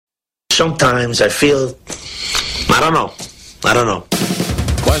Sometimes I feel, I don't know.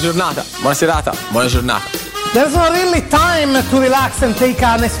 Buona giornata, buona serata, buona giornata. There's not really time to relax and take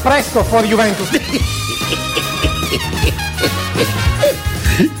an espresso for Juventus.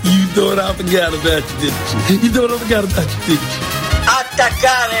 You thought I forgot about you, didn't you? You thought I forgot about you, didn't you?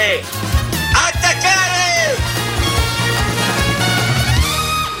 Attaccare! Attaccare!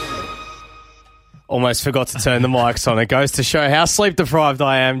 Almost forgot to turn the mics on. It goes to show how sleep-deprived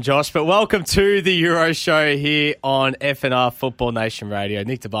I am, Josh. But welcome to the Euro Show here on FNR Football Nation Radio.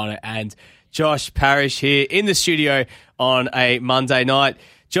 Nick Debano and Josh Parrish here in the studio on a Monday night.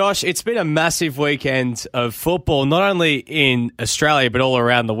 Josh, it's been a massive weekend of football, not only in Australia but all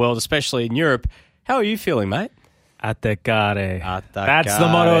around the world, especially in Europe. How are you feeling, mate? Attaccare. That's the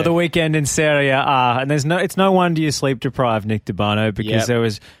motto of the weekend in Serie A. And it's no wonder you're sleep deprived, Nick Debano, because there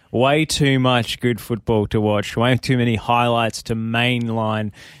was way too much good football to watch, way too many highlights to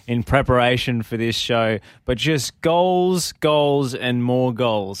mainline in preparation for this show. But just goals, and more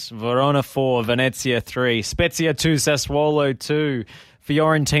goals. Verona 4, Venezia 3, Spezia 2, Sassuolo 2.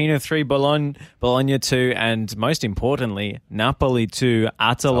 Fiorentina 3, Bologna 2, and most importantly, Napoli 2,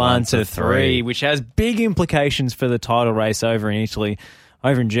 Atalanta 3, which has big implications for the title race over in Italy.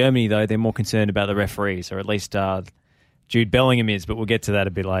 Over in Germany, though, they're more concerned about the referees, or at least Jude Bellingham is, but we'll get to that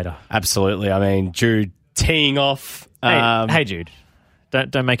a bit later. Absolutely. I mean, Jude teeing off. Hey, Jude,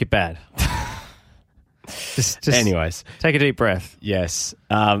 don't make it bad. Just anyways, take a deep breath. Yes,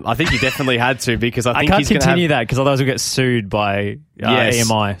 I think you definitely had to, because I think I can't continue that because otherwise we'll get sued by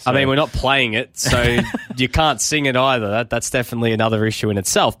EMI. So. I mean, we're not playing it, so you can't sing it either. That's definitely another issue in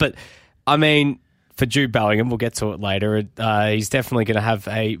itself. But I mean, for Jude Bellingham, we'll get to it later. He's definitely going to have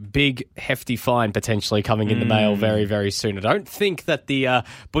a big, hefty fine potentially coming in the mail very, very soon. I don't think that the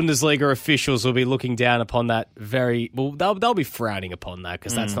Bundesliga officials will be looking down upon that they'll be frowning upon that,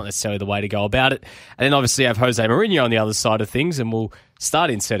 because that's not necessarily the way to go about it. And then obviously you have Jose Mourinho on the other side of things, and we'll start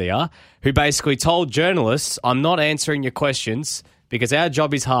in Serie A, who basically told journalists, I'm not answering your questions because our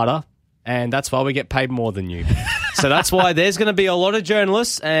job is harder, and that's why we get paid more than you. So that's why there's going to be a lot of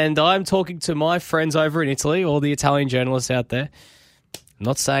journalists, and I'm talking to my friends over in Italy, all the Italian journalists out there. I'm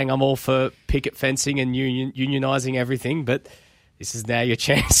not saying I'm all for picket fencing and unionising everything, but this is now your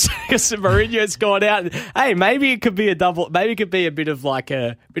chance, because Mourinho's gone out. And, hey, maybe it could be maybe it could be a bit of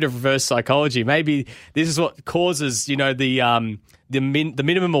reverse psychology. Maybe this is what causes, the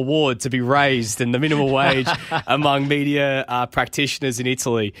minimum award to be raised and the minimum wage among media practitioners in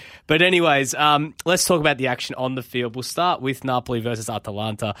Italy. But anyways, let's talk about the action on the field. We'll start with Napoli versus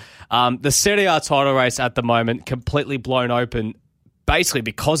Atalanta. The Serie A title race at the moment, completely blown open, basically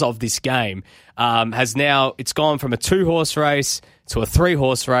because of this game, it's gone from a 2-horse race to a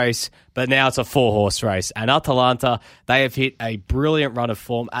 3-horse race, but now it's a 4-horse race. And Atalanta, they have hit a brilliant run of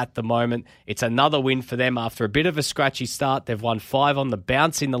form at the moment. It's another win for them after a bit of a scratchy start. They've won 5 on the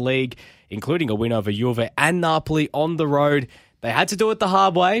bounce in the league, including a win over Juve and Napoli on the road. They had to do it the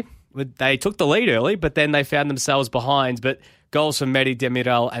hard way. They took the lead early, but then they found themselves behind. But goals from Mehdi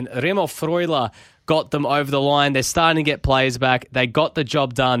Demiral and Remo Freuler got them over the line. They're starting to get players back. They got the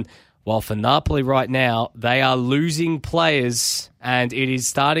job done. While for Napoli right now, they are losing players, and it is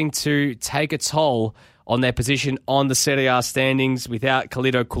starting to take a toll on their position on the Serie A standings, without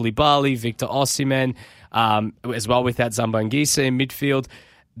Kalidou Koulibaly, Victor Osimhen, as well without Zambo Anguissa in midfield.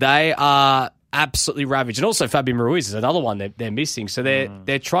 They are absolutely ravaged. And also Fabian Ruiz is another one they're missing. So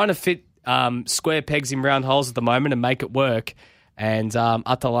they're trying to fit square pegs in round holes at the moment and make it work. And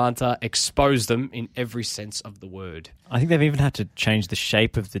Atalanta exposed them in every sense of the word. I think they've even had to change the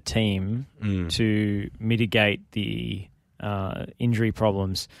shape of the team to mitigate the injury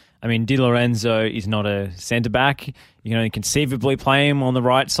problems. I mean, Di Lorenzo is not a centre-back. You can only conceivably play him on the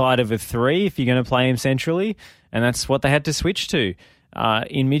right side of a 3 if you're going to play him centrally. And that's what they had to switch to.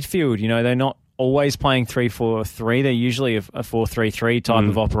 In midfield, they're not always playing 3-4-3. They're usually a 4-3-3 type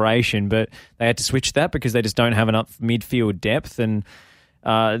of operation, but they had to switch that because they just don't have enough midfield depth. And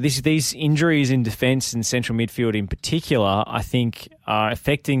these injuries in defence and central midfield in particular, I think, are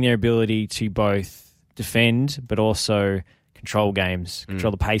affecting their ability to both defend but also control games, control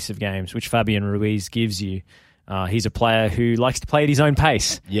the pace of games, which Fabian Ruiz gives you. He's a player who likes to play at his own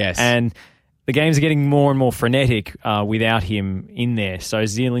pace. Yes. And the games are getting more and more frenetic without him in there. So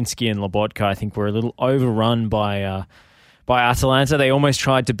Zielinski and Lobotka, I think, were a little overrun by Atalanta. They almost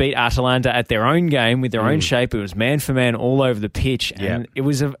tried to beat Atalanta at their own game with their own shape. It was man for man all over the pitch, and it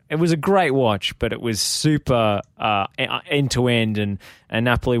was a great watch. But it was super end to end, and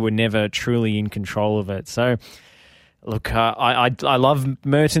Napoli were never truly in control of it. So Look, I love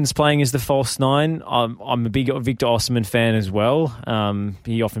Mertens playing as the false nine. I'm a big Victor Osimhen fan as well.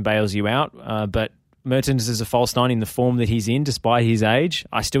 He often bails you out, but Mertens is a false nine in the form that he's in, despite his age.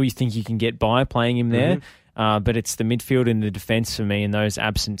 I still think you can get by playing him there, but it's the midfield and the defence for me and those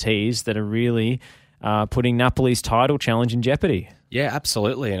absentees that are really putting Napoli's title challenge in jeopardy. Yeah,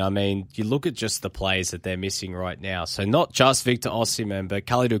 absolutely. And I mean, you look at just the players that they're missing right now. So not just Victor Osimhen, but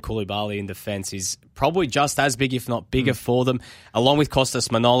Kalidou Koulibaly in defence is probably just as big, if not bigger, for them. Along with Kostas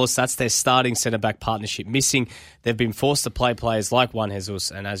Manolis, that's their starting centre-back partnership missing. They've been forced to play players like Juan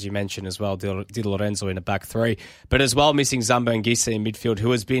Jesus and, as you mentioned as well, Di Lorenzo in a back three. But as well, missing Zamba Anguissa in midfield,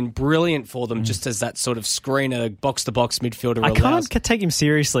 who has been brilliant for them just as that sort of screener, box-to-box midfielder. I can't take him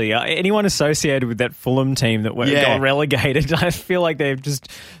seriously. Anyone associated with that Fulham team that got relegated, I feel like they're just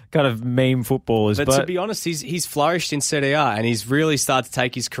kind of meme footballers. But to be honest, he's flourished in Serie A and he's really started to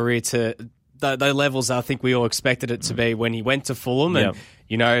take his career to the levels I think we all expected it to be when he went to Fulham. And,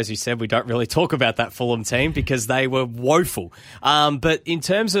 you know, as you said, we don't really talk about that Fulham team because they were woeful. But in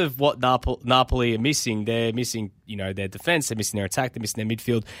terms of what Napoli are missing, they're missing, you know, their defence, they're missing their attack, they're missing their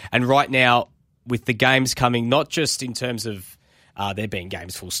midfield. And right now, with the games coming, not just in terms of there being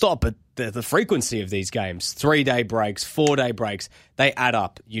games full stop, but the frequency of these games, 3-day breaks, 4-day breaks, they add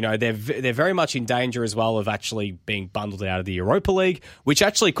up. You know, they're very much in danger as well of actually being bundled out of the Europa League, which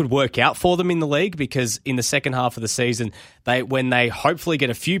actually could work out for them in the league because in the second half of the season, when they hopefully get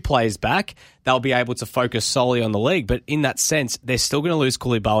a few players back, they'll be able to focus solely on the league. But in that sense, they're still going to lose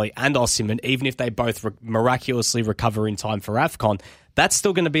Koulibaly and Osimhen, even if they both miraculously recover in time for AFCON. That's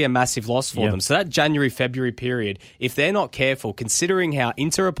still going to be a massive loss for them. So that January-February period, if they're not careful, considering how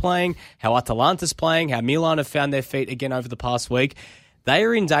Inter are playing, how Atalanta's playing, how Milan have found their feet again over the past week, they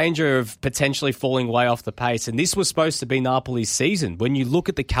are in danger of potentially falling way off the pace. And this was supposed to be Napoli's season. When you look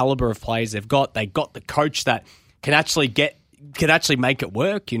at the calibre of players they got the coach that can actually make it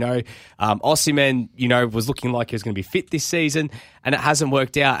work. You know, Osimhen, you know, was looking like he was going to be fit this season, and it hasn't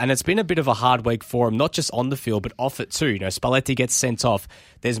worked out. And it's been a bit of a hard week for him, not just on the field, but off it too. You know, Spalletti gets sent off.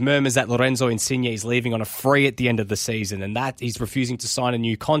 There's murmurs that Lorenzo Insigne is leaving on a free at the end of the season, and that he's refusing to sign a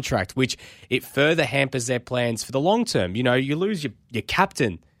new contract, which it further hampers their plans for the long term. You know, you lose your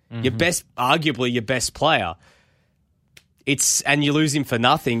captain, arguably your best player. And you lose him for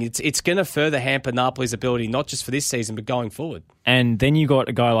nothing. It's going to further hamper Napoli's ability, not just for this season, but going forward. And then you got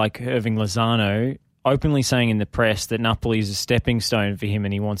a guy like Irving Lozano openly saying in the press that Napoli is a stepping stone for him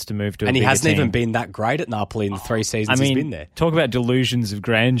and he wants to move to a bigger team. And he hasn't even been that great at Napoli in the 3 seasons he's been there. Talk about delusions of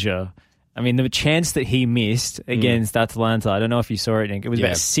grandeur. I mean, the chance that he missed against Atalanta, I don't know if you saw it, Nick. It was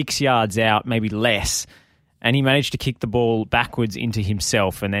about 6 yards out, maybe less. And he managed to kick the ball backwards into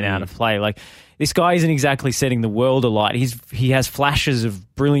himself and then out of play. Like, this guy isn't exactly setting the world alight. He has flashes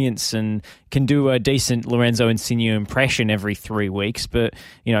of brilliance and can do a decent Lorenzo Insigne impression every 3 weeks, but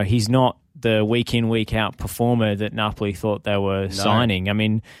you know, he's not the week in, week out performer that Napoli thought they were signing. I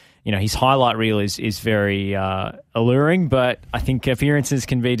mean, you know, his highlight reel is very alluring, but I think appearances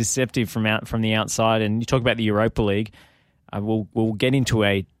can be deceptive from the outside. And you talk about the Europa League. We'll get into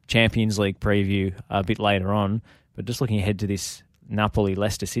a Champions League preview a bit later on, but just looking ahead to this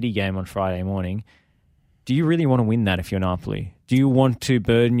Napoli-Leicester City game on Friday morning, do you really want to win that if you're Napoli? Do you want to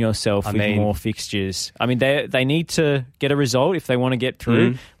burden yourself with more fixtures? I mean, they need to get a result if they want to get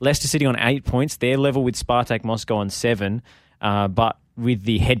through. Leicester City on 8 points. They're level with Spartak Moscow on 7, but with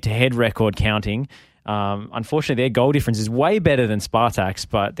the head-to-head record counting, unfortunately, their goal difference is way better than Spartak's,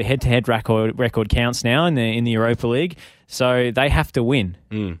 but the head-to-head record counts now in the Europa League, so they have to win,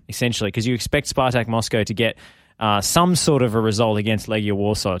 essentially, because you expect Spartak Moscow to get some sort of a result against Legia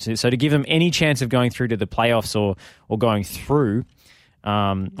Warsaw. So to give them any chance of going through to the playoffs or going through,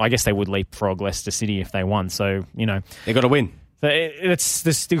 I guess they would leapfrog Leicester City if they won. So, you know, they've got to win.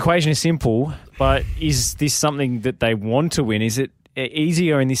 The equation is simple, but is this something that they want to win? Is it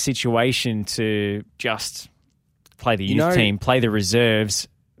easier in this situation to just play the youth team, play the reserves,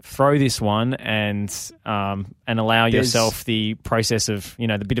 throw this one and allow yourself the process of, you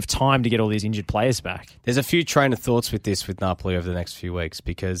know, the bit of time to get all these injured players back? There's a few train of thoughts with Napoli over the next few weeks,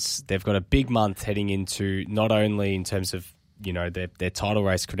 because they've got a big month heading into, not only in terms of, you know, their title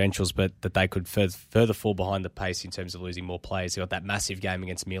race credentials, but that they could further fall behind the pace in terms of losing more players. They've got that massive game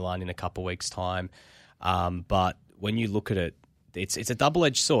against Milan in a couple of weeks' time. But when you look at it, it's a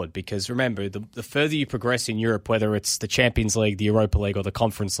double-edged sword, because remember, the further you progress in Europe, whether it's the Champions League, the Europa League, or the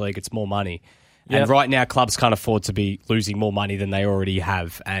Conference League, it's more money. Yep. And right now, clubs can't afford to be losing more money than they already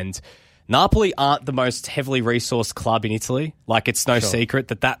have. And Napoli aren't the most heavily resourced club in Italy. Like, it's no secret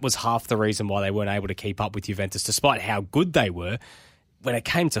that was half the reason why they weren't able to keep up with Juventus, despite how good they were. when it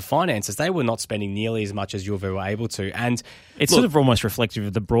came to finances, they were not spending nearly as much as Juve were able to. And it's sort of almost reflective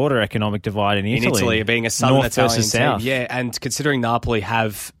of the broader economic divide in Italy. In Italy, being a southern North Italian versus team. South. Yeah, and considering Napoli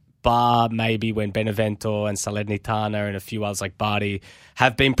have, bar maybe when Benevento and Salernitana and a few others like Bari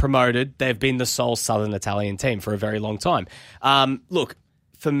have been promoted, they've been the sole southern Italian team for a very long time. Look,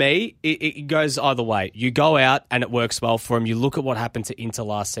 for me, it goes either way. You go out and it works well for them. You look at what happened to Inter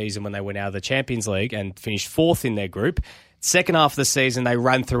last season when they went out of the Champions League and finished fourth in their group. Second half of the season, they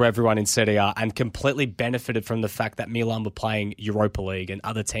ran through everyone in Serie A and completely benefited from the fact that Milan were playing Europa League and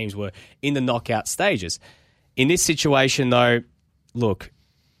other teams were in the knockout stages. In this situation, though, look,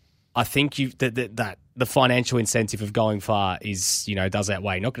 I think that the financial incentive of going far is, does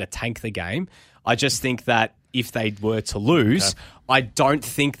outweigh. You're not going to tank the game. I just think that if they were to lose, I don't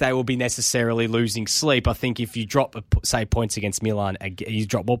think they will be necessarily losing sleep. I think if you drop, say, points against Milan, you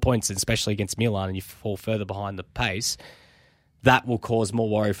drop more points, especially against Milan, and you fall further behind the pace, that will cause more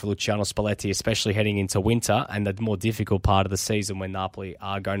worry for Luciano Spalletti, especially heading into winter and the more difficult part of the season when Napoli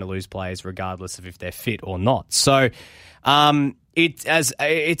are going to lose players regardless of if they're fit or not. So it's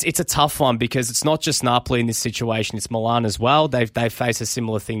a tough one because it's not just Napoli in this situation; it's Milan as well. They face a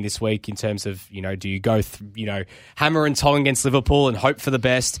similar thing this week in terms of do you go hammer and tong against Liverpool and hope for the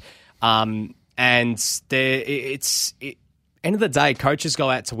best? And end of the day, coaches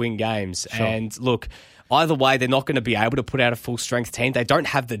go out to win games, and look. Either way, they're not going to be able to put out a full-strength team. They don't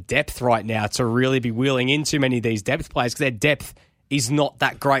have the depth right now to really be wheeling in too many of these depth players because their depth is not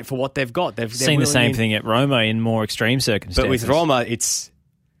that great for what they've got. They've seen the same thing at Roma in more extreme circumstances. But with Roma,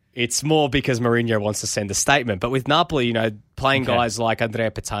 it's more because Mourinho wants to send a statement. But with Napoli, playing guys like Andrea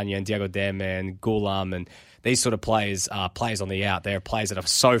Petagna and Diego Demme and Gulam and these sort of players are players on the out. They're players that are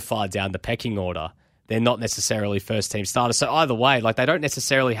so far down the pecking order. They're not necessarily first-team starters. So either way,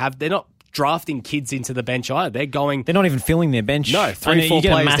 they're not drafting kids into the bench either. They're not even filling their bench. No, 3-4 players you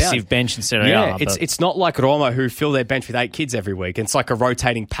get a massive bench in Serie A. It's not like Roma who fill their bench with 8 kids every week. It's like a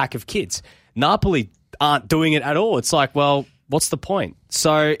rotating pack of kids. Napoli aren't doing it at all. It's like, well, what's the point?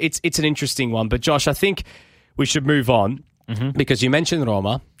 So it's an interesting one. But Josh, I think we should move on because you mentioned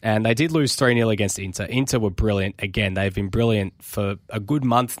Roma and they did lose 3-0 against Inter. Inter were brilliant. Again, they've been brilliant for a good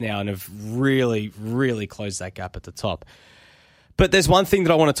month now and have really, really closed that gap at the top. But there's one thing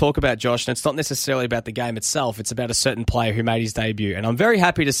that I want to talk about, Josh, and it's not necessarily about the game itself. It's about a certain player who made his debut. And I'm very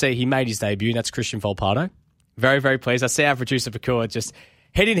happy to see he made his debut, and that's Christian Volpato. Very, very pleased. I see our producer, Pakua, just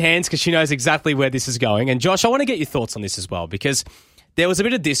head in hands because she knows exactly where this is going. And Josh, I want to get your thoughts on this as well because there was a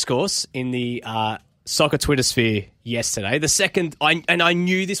bit of discourse in the soccer Twitter sphere yesterday. I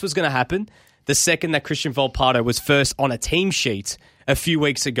knew this was going to happen, the second that Christian Volpato was first on a team sheet a few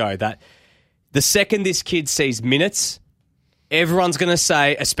weeks ago, that the second this kid sees minutes, everyone's going to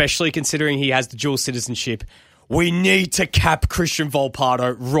say, especially considering he has the dual citizenship, we need to cap Christian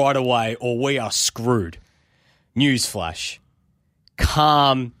Volpato right away or we are screwed. Newsflash.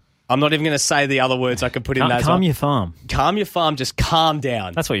 Calm. I'm not even going to say the other words I could put in that. Calm your farm. Calm your farm. Just calm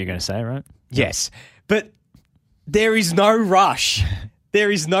down. That's what you're going to say, right? Yes. But there is no rush. There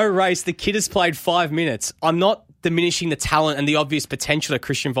is no race. The kid has played 5 minutes. I'm not diminishing the talent and the obvious potential that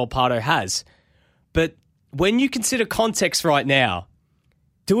Christian Volpato has. But when you consider context right now,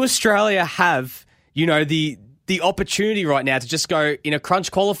 do Australia have, the opportunity right now to just go in a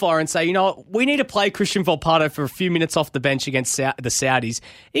crunch qualifier and say, we need to play Christian Volpato for a few minutes off the bench against the Saudis,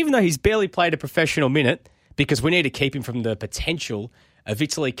 even though he's barely played a professional minute, because we need to keep him from the potential of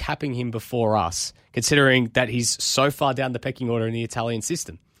Italy capping him before us, considering that he's so far down the pecking order in the Italian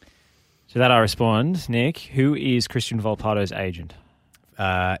system. To that I respond, Nick, who is Christian Volpato's agent?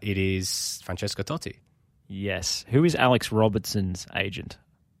 It is Francesco Totti. Yes. Who is Alex Robertson's agent?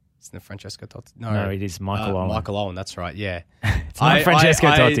 Isn't it Francesco Totti? No, it is Michael Owen. Michael Owen, that's right, yeah. It's not Francesco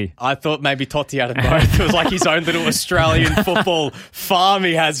Totti. I thought maybe Totti had it both. It was like his own little Australian football farm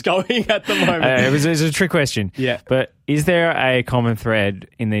he has going at the moment. It was a trick question. Yeah. But is there a common thread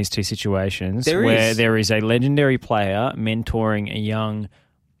in these two situations where there is a legendary player mentoring a young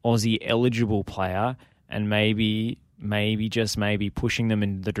Aussie-eligible player and maybe pushing them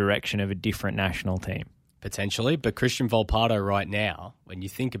in the direction of a different national team? Potentially, but Christian Volpato right now, when you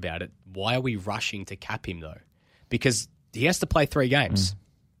think about it, why are we rushing to cap him though? Because he has to play 3 games.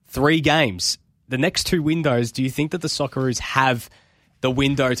 3 games. The next 2 windows, do you think that the Socceroos have the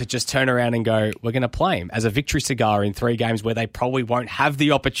window to just turn around and go, we're going to play him as a victory cigar in 3 games where they probably won't have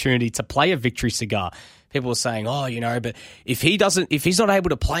the opportunity to play a victory cigar? People were saying, but if he's not able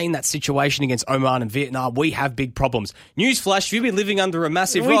to play in that situation against Oman and Vietnam, we have big problems. Newsflash, if you've been living under a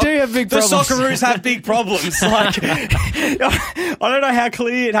massive rock, do have big problems. The Socceroos have big problems. Like, I don't know how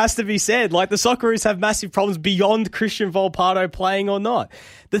clear it has to be said. Like, the Socceroos have massive problems beyond Christian Volpato playing or not.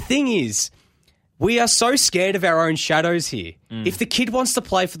 The thing is, we are so scared of our own shadows here. If the kid wants to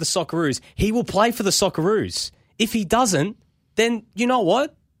play for the Socceroos, he will play for the Socceroos. If he doesn't, then you know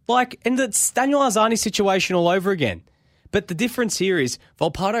what? And it's Daniel Arzani situation all over again. But the difference here is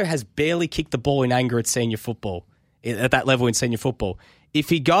Volpato has barely kicked the ball in anger at senior football, at that level in senior football. If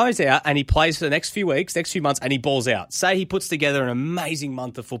he goes out and he plays for the next few weeks, next few months, and he balls out, say he puts together an amazing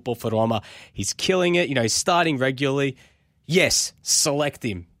month of football for Roma, he's killing it, he's starting regularly, yes, select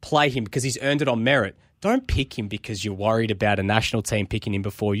him, play him because he's earned it on merit. Don't pick him because you're worried about a national team picking him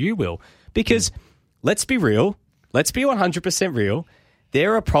before you will. Because let's be real, let's be 100% real,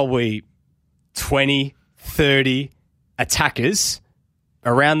 there are probably 20, 30 attackers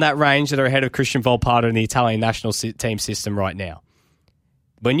around that range that are ahead of Christian Volpato in the Italian national team system right now.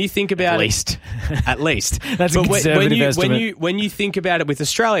 When you think about at least. That's a conservative estimate. When you think about it with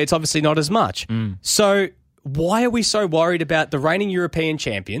Australia, it's obviously not as much. So why are we so worried about the reigning European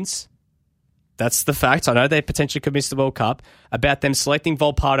champions? That's the fact. I know they potentially could miss the World Cup. About them selecting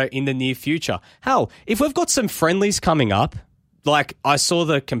Volpato in the near future. Hell, if we've got some friendlies coming up, like I saw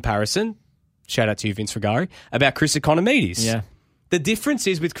the comparison, shout out to you, Vince Rigari, about Chris Economides. Yeah. The difference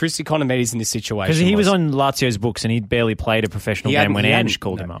is with Chris Economides in this situation. Because he was on Lazio's books and he'd barely played a professional game when Ange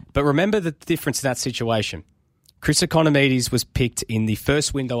called him up. But remember the difference in that situation. Chris Economides was picked in the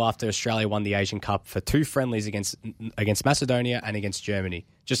first window after Australia won the Asian Cup for 2 friendlies against Macedonia and against Germany.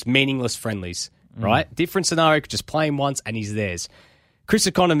 Just meaningless friendlies, right? Different scenario, just play him once and he's theirs. Chris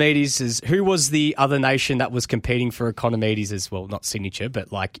Economides who was the other nation that was competing for Economides as well, not signature,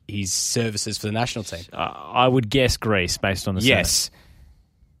 but like his services for the national team? I would guess Greece based on the Yes.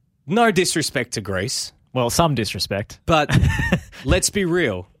 No disrespect to Greece. Well, some disrespect. But let's be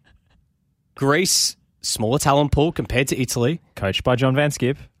real. Greece, smaller talent pool compared to Italy. Coached by John Van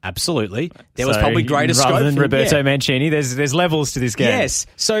Skip. Absolutely. There was probably greater scope. Rather than Roberto Mancini, there's levels to this game. Yes.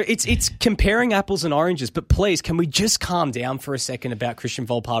 So it's comparing apples and oranges, but please, can we just calm down for a second about Christian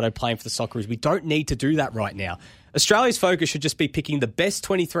Volpato playing for the Socceroos? We don't need to do that right now. Australia's focus should just be picking the best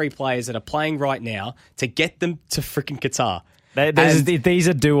 23 players that are playing right now to get them to freaking Qatar. These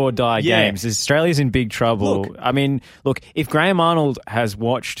are do-or-die games. Australia's in big trouble. Look, if Graham Arnold has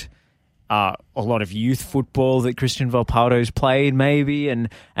watched a lot of youth football that Christian Volpato's played maybe and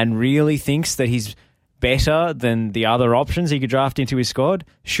really thinks that he's better than the other options he could draft into his squad,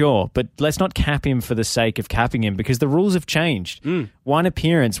 sure. But let's not cap him for the sake of capping him because the rules have changed.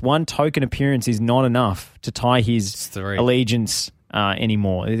 One token appearance is not enough to tie his allegiance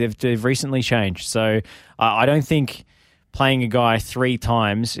anymore. They've recently changed. So I don't think playing a guy 3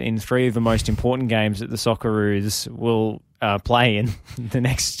 times in 3 of the most important games that the Socceroos will play in the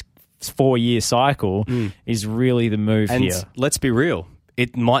next 4-year cycle is really the move here. Let's be real.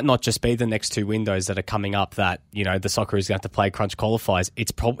 It might not just be the next 2 windows that are coming up that, the Socceroos going to have to play crunch qualifiers.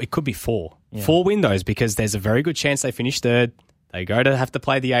 It could be 4. Yeah. 4 windows because there's a very good chance they finish 3rd. They go to have to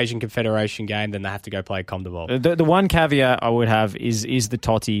play the Asian Confederation game, then they have to go play CONMEBOL. The one caveat I would have is the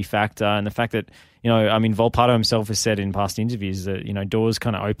Totti factor and the fact that, Volpato himself has said in past interviews that, doors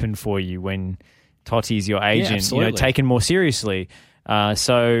kind of open for you when Totti's your agent, taken more seriously.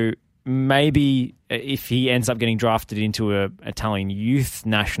 So maybe if he ends up getting drafted into a Italian youth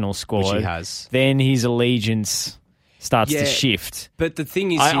national squad, which he has, then his allegiance starts to shift. But the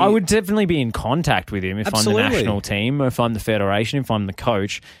thing is, I would definitely be in contact with him if I'm the national team, or if I'm the federation, if I'm the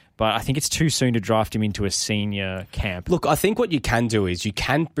coach. But I think it's too soon to draft him into a senior camp. Look, I think what you can do is you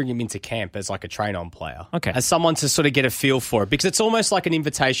can bring him into camp as like a train-on player. Okay. As someone to sort of get a feel for it. Because it's almost like an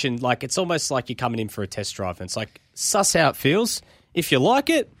invitation. Like it's almost like you're coming in for a test drive. And it's like, suss how it feels. If you like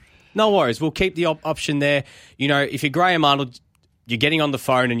it, no worries. We'll keep the option there. If you're Graham Arnold, you're getting on the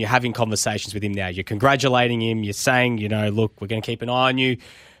phone and you're having conversations with him now. You're congratulating him. You're saying, look, we're going to keep an eye on you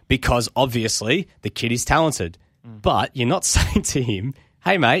because obviously the kid is talented. But you're not saying to him,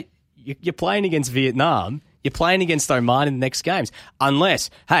 hey, mate, you're playing against Vietnam. You're playing against Oman in the next games.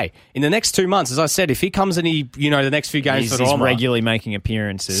 Unless, hey, in the next 2 months, as I said, if he comes and the next few games he's regularly making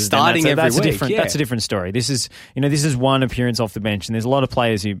appearances, starting every week, that's a different story. This is one appearance off the bench, and there's a lot of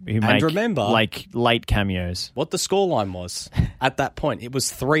players who make like late cameos. What the scoreline was at that point, it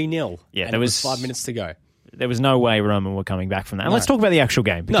was 3-0. Yeah, and there was 5 minutes to go. There was no way Roma were coming back from that. And let's talk about the actual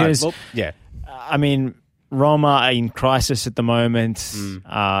game because, Roma are in crisis at the moment.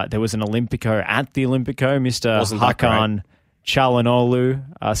 There was an Olympico at the Olympico, Mr. Hakan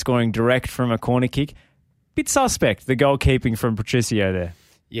Çalhanoğlu, scoring direct from a corner kick. bit suspect, the goalkeeping from Patricio there.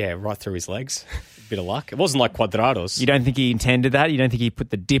 Yeah, right through his legs. Bit of luck. It wasn't like Cuadrados. You don't think he intended that? You don't think he put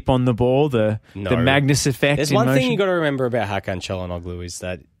the dip on the ball, the Magnus effect? There's in one motion? thing you got to remember about Hakan Çalhanoğlu is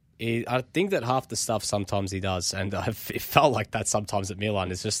that I think that half the stuff sometimes he does, and it felt like that sometimes at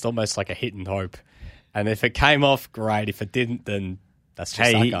Milan, is just almost like a hit and hope. And if it came off, great. If it didn't, then that's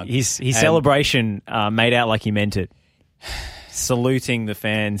just Hakan. His celebration made out like he meant it. Saluting the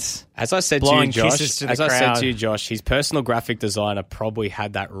fans. As I said to you, Josh, his personal graphic designer probably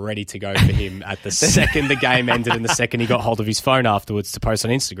had that ready to go for him at the second the game ended and the second he got hold of his phone afterwards to post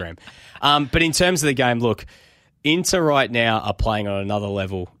on Instagram. But in terms of the game, look, Inter right now are playing on another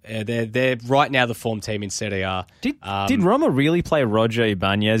level. They're right now the form team in Serie A. Did Roma really play Roger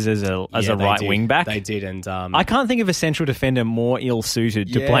Ibanez as a right wing back? They did, and I can't think of a central defender more ill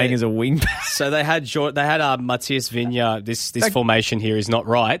suited to playing as a wing back. So they had Matias Vigna. This formation here is not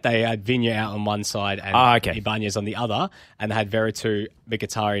right. They had Vigna out on one side and Ibanez on the other, and they had Veretout,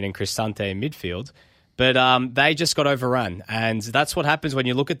 Mkhitaryan, and Cristante in midfield. But they just got overrun, and that's what happens when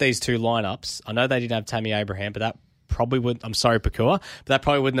you look at these two lineups. I know they didn't have Tammy Abraham, but that probably would. I'm sorry, Pakua, but that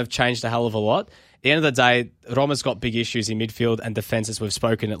probably wouldn't have changed a hell of a lot. At the end of the day, Roma's got big issues in midfield and defence, as we've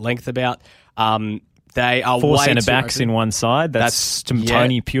spoken at length about. They are four centre backs in one side. That's some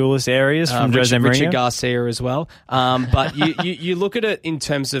Tony Pulis areas from Jose Mourinho. Richard Garcia as well. But you look at it in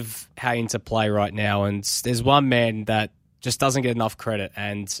terms of how Inter play right now, and there's one man that just doesn't get enough credit,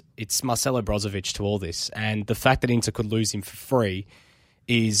 and it's Marcelo Brozovic to all this. And the fact that Inter could lose him for free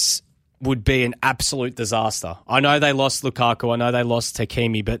would be an absolute disaster. I know they lost Lukaku, I know they lost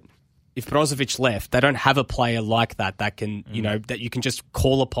Hakimi, but if Brozovic left, they don't have a player like that can, that you can just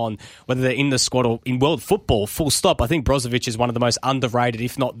call upon, whether they're in the squad or in world football, full stop. I think Brozovic is one of the most underrated,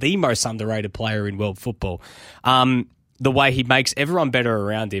 if not the most underrated player in world football. The way he makes everyone better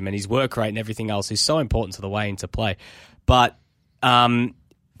around him and his work rate and everything else is so important to the way Inter play. But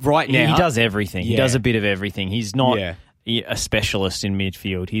right now... He does everything. Yeah. He does a bit of everything. He's not a specialist in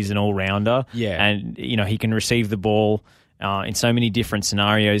midfield. He's an all-rounder. Yeah. And, he can receive the ball in so many different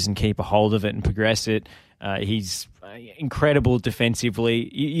scenarios and keep a hold of it and progress it. He's incredible defensively.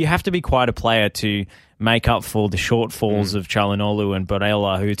 You have to be quite a player to make up for the shortfalls of Çalhanoğlu and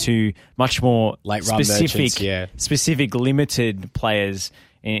Barella, who are two much more specific, limited players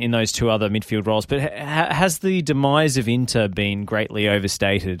in those two other midfield roles. But has the demise of Inter been greatly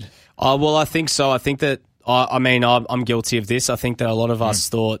overstated? Well, I think so. I think that, I'm guilty of this. I think that a lot of us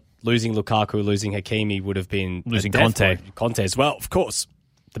thought losing Lukaku, losing Hakimi would have been... Losing Conte. Conte as well, of course.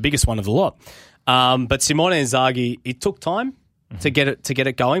 The biggest one of the lot. But Simone Inzaghi, it took time to get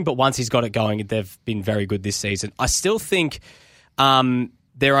it going, but once he's got it going, they've been very good this season. I still think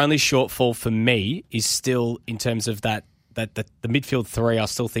their only shortfall for me is still in terms of that the midfield three. I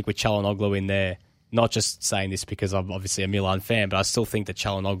still think with Çalhanoğlu in there, not just saying this because I'm obviously a Milan fan, but I still think that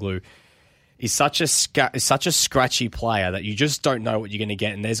Çalhanoğlu is such a scratchy player that you just don't know what you're going to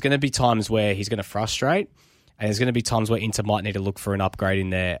get, and there's going to be times where he's going to frustrate. And there's going to be times where Inter might need to look for an upgrade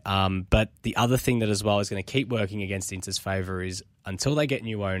in there. But the other thing that as well is going to keep working against Inter's favour is until they get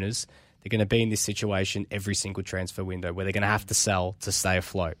new owners, they're going to be in this situation every single transfer window where they're going to have to sell to stay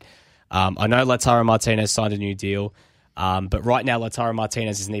afloat. I know Lautaro Martinez signed a new deal, but right now Lautaro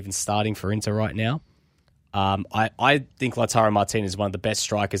Martinez isn't even starting for Inter right now. I think Lautaro Martinez is one of the best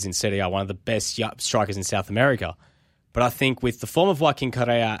strikers in Serie A, one of the best strikers in South America. But I think with the form of Joaquin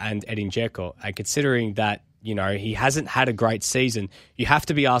Correa and Edin Dzeko, and considering that he hasn't had a great season, you have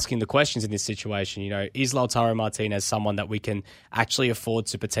to be asking the questions in this situation. Is Lautaro Martinez someone that we can actually afford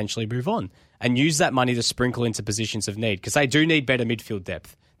to potentially move on and use that money to sprinkle into positions of need? Because they do need better midfield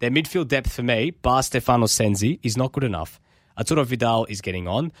depth. Their midfield depth for me, bar Stefano Sensi, is not good enough. Arturo Vidal is getting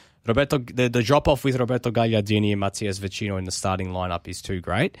on. The drop-off with Roberto Gagliardini and Matias Vecino in the starting lineup is too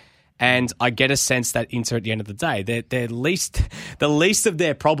great. And I get a sense that Inter, at the end of the day, the least of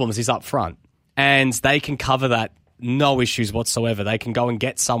their problems is up front. And they can cover that, no issues whatsoever. They can go and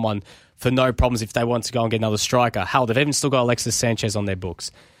get someone for no problems if they want to go and get another striker. Hell, they've even still got Alexis Sanchez on their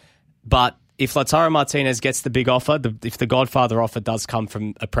books. But if Lautaro Martinez gets the big offer, if the Godfather offer does come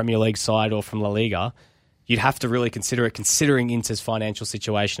from a Premier League side or from La Liga, you'd have to really consider it, considering Inter's financial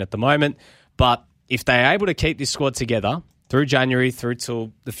situation at the moment. But if they're able to keep this squad together through January, through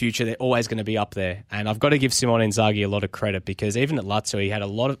till the future, they're always going to be up there. And I've got to give Simone Inzaghi a lot of credit, because even at Lazio, he had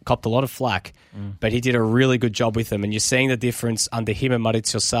copped a lot of flack, but he did a really good job with them. And you're seeing the difference under him and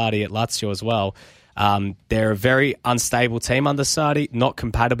Maurizio Sarri at Lazio as well. They're a very unstable team under Sarri, not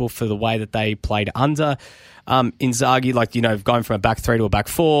compatible for the way that they played under Inzaghi, going from a back three to a back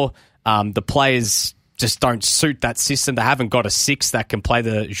four. The players just don't suit that system. They haven't got a six that can play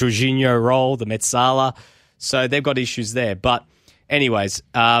the Jorginho role, the Mezzala. So they've got issues there. But anyways,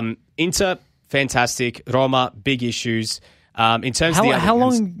 Inter, fantastic. Roma, big issues. In terms of the how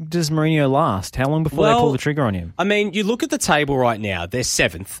long does Mourinho last? How long before they pull the trigger on him? I mean, you look at the table right now; they're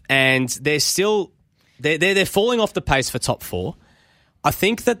 7th, and they're still they're falling off the pace for top 4. I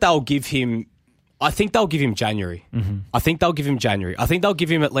think that they'll give him. I think they'll give him January. Mm-hmm. I think they'll give him January. I think they'll give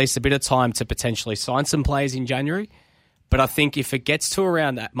him at least a bit of time to potentially sign some players in January. But I think if it gets to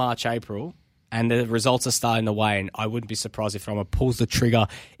around that March, April, and the results are starting to wane, I wouldn't be surprised if Roma pulls the trigger.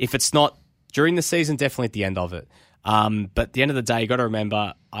 If it's not during the season, definitely at the end of it. But at the end of the day, you got to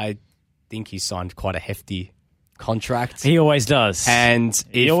remember, I think he signed quite a hefty contract. He always does, and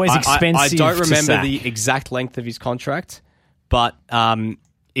expensive. I don't remember sack. the exact length of his contract, but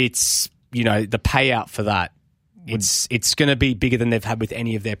it's the payout for that. It's going to be bigger than they've had with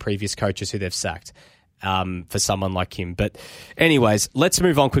any of their previous coaches who they've sacked. For someone like him. But anyways, let's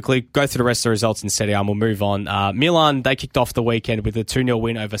move on quickly, go through the rest of the results in Serie A and we'll move on. Milan, they kicked off the weekend with a 2-0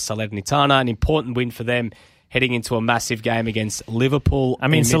 win over Salernitana, an important win for them heading into a massive game against Liverpool. I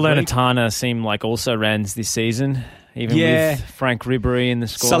mean, Salernitana seem like also rans this season, even with Frank Ribery in the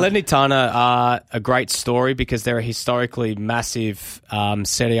squad. Salernitana are a great story because they're a historically massive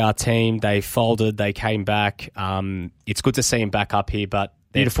Serie A team. They folded, they came back. It's good to see them back up here, but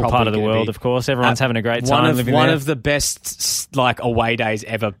beautiful part of the world, of course. Everyone's having a great time living there. One of the best away days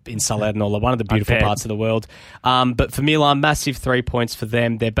ever in Salerno. One of the beautiful parts of the world. But for Milan, massive 3 points for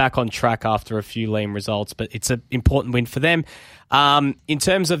them. They're back on track after a few lame results, but it's an important win for them. In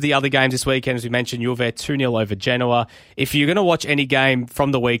terms of the other games this weekend, as we mentioned, Juve 2-0 over Genoa. If you're going to watch any game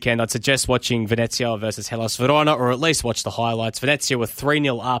from the weekend, I'd suggest watching Venezia versus Hellas Verona, or at least watch the highlights. Venezia were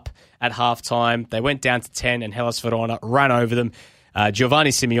 3-0 up at halftime. They went down to 10, and Hellas Verona ran over them.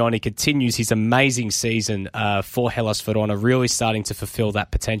 Giovanni Simeone continues his amazing season for Hellas Verona, really starting to fulfill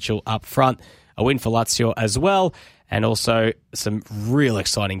that potential up front. A win for Lazio as well, and also some real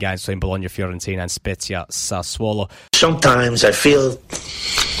exciting games between Bologna, Fiorentina, and Spezia, Sassuolo. Sometimes I feel,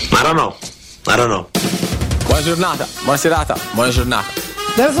 I don't know. Buona giornata, buona serata, buona giornata.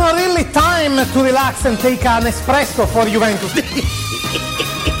 There's not really time to relax and take an espresso for Juventus.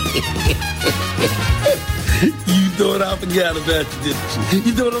 You thought I forgot about you, didn't you?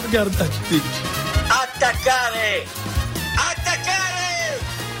 You thought I forgot about you, didn't you? Attaccare! Attaccare!